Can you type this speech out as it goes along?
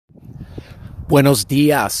Buenos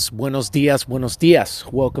dias, buenos dias, buenos dias.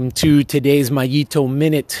 Welcome to today's Mayito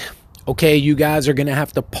Minute. Okay, you guys are going to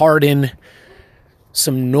have to pardon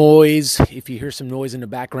some noise. If you hear some noise in the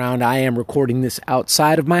background, I am recording this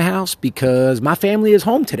outside of my house because my family is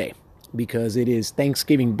home today. Because it is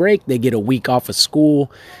Thanksgiving break, they get a week off of school.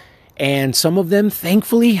 And some of them,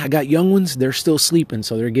 thankfully, I got young ones, they're still sleeping.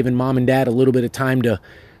 So they're giving mom and dad a little bit of time to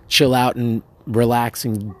chill out and relax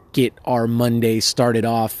and get our Monday started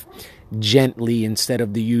off gently instead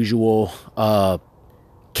of the usual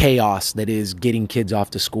chaos that is getting kids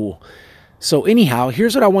off to school. So anyhow,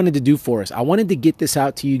 here's what I wanted to do for us. I wanted to get this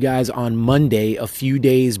out to you guys on Monday, a few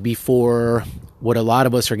days before what a lot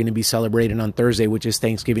of us are going to be celebrating on Thursday, which is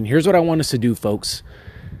Thanksgiving. Here's what I want us to do, folks.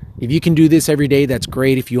 If you can do this every day, that's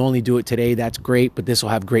great. If you only do it today, that's great, but this will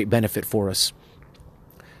have great benefit for us.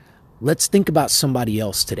 Let's think about somebody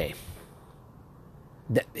else today.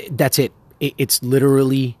 That's it. It's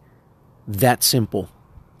literally that simple.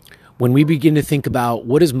 When we begin to think about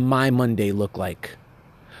what does my Monday look like?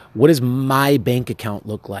 What does my bank account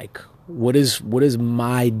look like? What does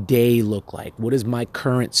my day look like? What does my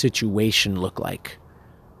current situation look like?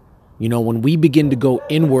 You know, when we begin to go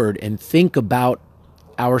inward and think about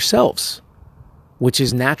ourselves, which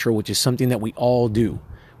is natural, which is something that we all do.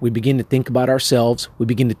 We begin to think about ourselves. We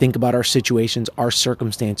begin to think about our situations, our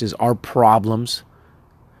circumstances, our problems.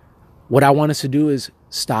 What I want us to do is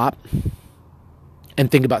stop and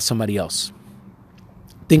think about somebody else.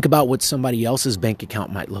 Think about what somebody else's bank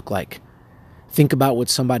account might look like. Think about what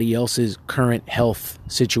somebody else's current health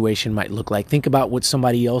situation might look like. Think about what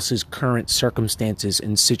somebody else's current circumstances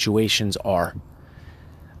and situations are.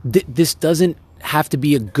 This doesn't have to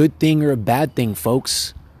be a good thing or a bad thing,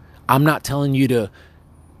 folks. I'm not telling you to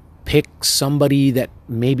pick somebody that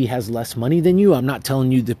maybe has less money than you. I'm not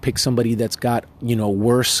telling you to pick somebody that's got,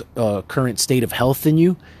 worse current state of health than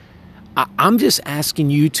you. I'm just asking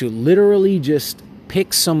you to literally just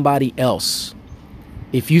pick somebody else.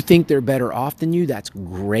 If you think they're better off than you, that's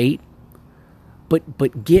great. But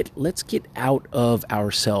let's get out of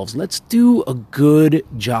ourselves. Let's do a good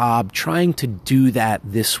job trying to do that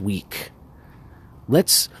this week.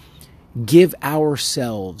 Let's give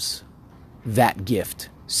ourselves that gift.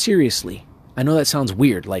 Seriously. I know that sounds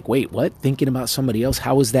weird. Like, wait, what? Thinking about somebody else?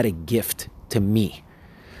 How is that a gift to me?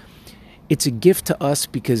 It's a gift to us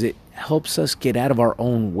because it helps us get out of our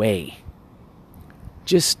own way.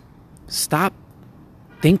 Just stop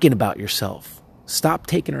thinking about yourself. Stop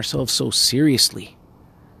taking ourselves so seriously,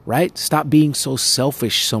 right? Stop being so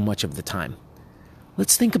selfish so much of the time.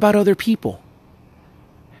 Let's think about other people.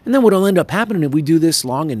 And then what'll end up happening if we do this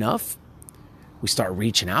long enough, we start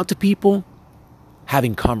reaching out to people,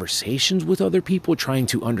 having conversations with other people, trying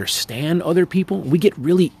to understand other people. We get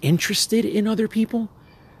really interested in other people.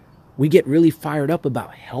 We get really fired up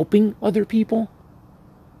about helping other people.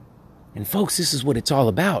 And folks, this is what it's all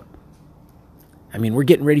about. I mean, we're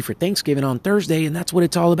getting ready for Thanksgiving on Thursday, and that's what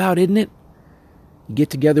it's all about, isn't it? You get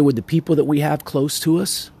together with the people that we have close to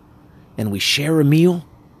us, and we share a meal,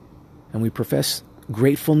 and we profess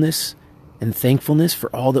gratefulness and thankfulness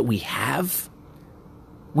for all that we have.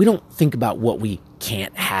 We don't think about what we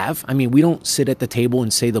can't have. I mean, we don't sit at the table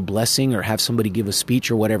and say the blessing or have somebody give a speech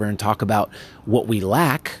or whatever and talk about what we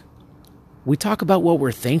lack. We talk about what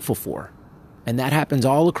we're thankful for. And that happens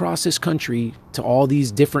all across this country to all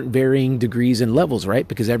these different varying degrees and levels, right?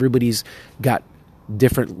 Because everybody's got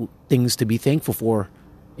different things to be thankful for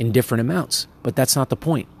in different amounts. But that's not the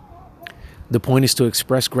point. The point is to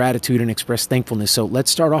express gratitude and express thankfulness. So let's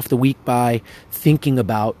start off the week by thinking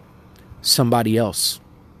about somebody else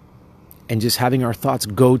and just having our thoughts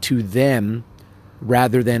go to them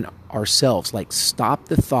rather than ourselves. Like, stop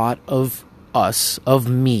the thought of us, of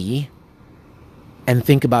me, and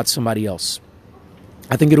think about somebody else.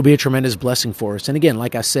 I think it'll be a tremendous blessing for us. And again,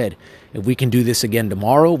 like I said, if we can do this again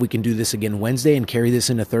tomorrow, we can do this again Wednesday and carry this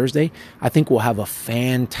into Thursday, I think we'll have a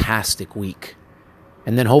fantastic week.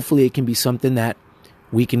 And then hopefully it can be something that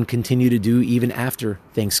we can continue to do even after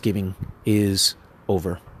Thanksgiving is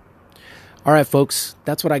over. All right, folks,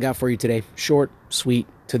 that's what I got for you today. Short, sweet,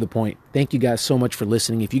 to the point. Thank you guys so much for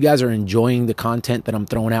listening. If you guys are enjoying the content that I'm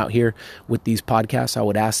throwing out here with these podcasts, I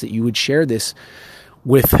would ask that you would share this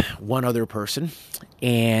with one other person.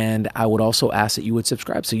 And I would also ask that you would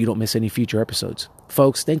subscribe so you don't miss any future episodes.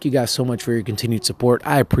 Folks, thank you guys so much for your continued support.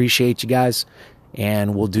 I appreciate you guys.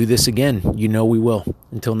 And we'll do this again. You know we will.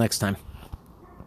 Until next time.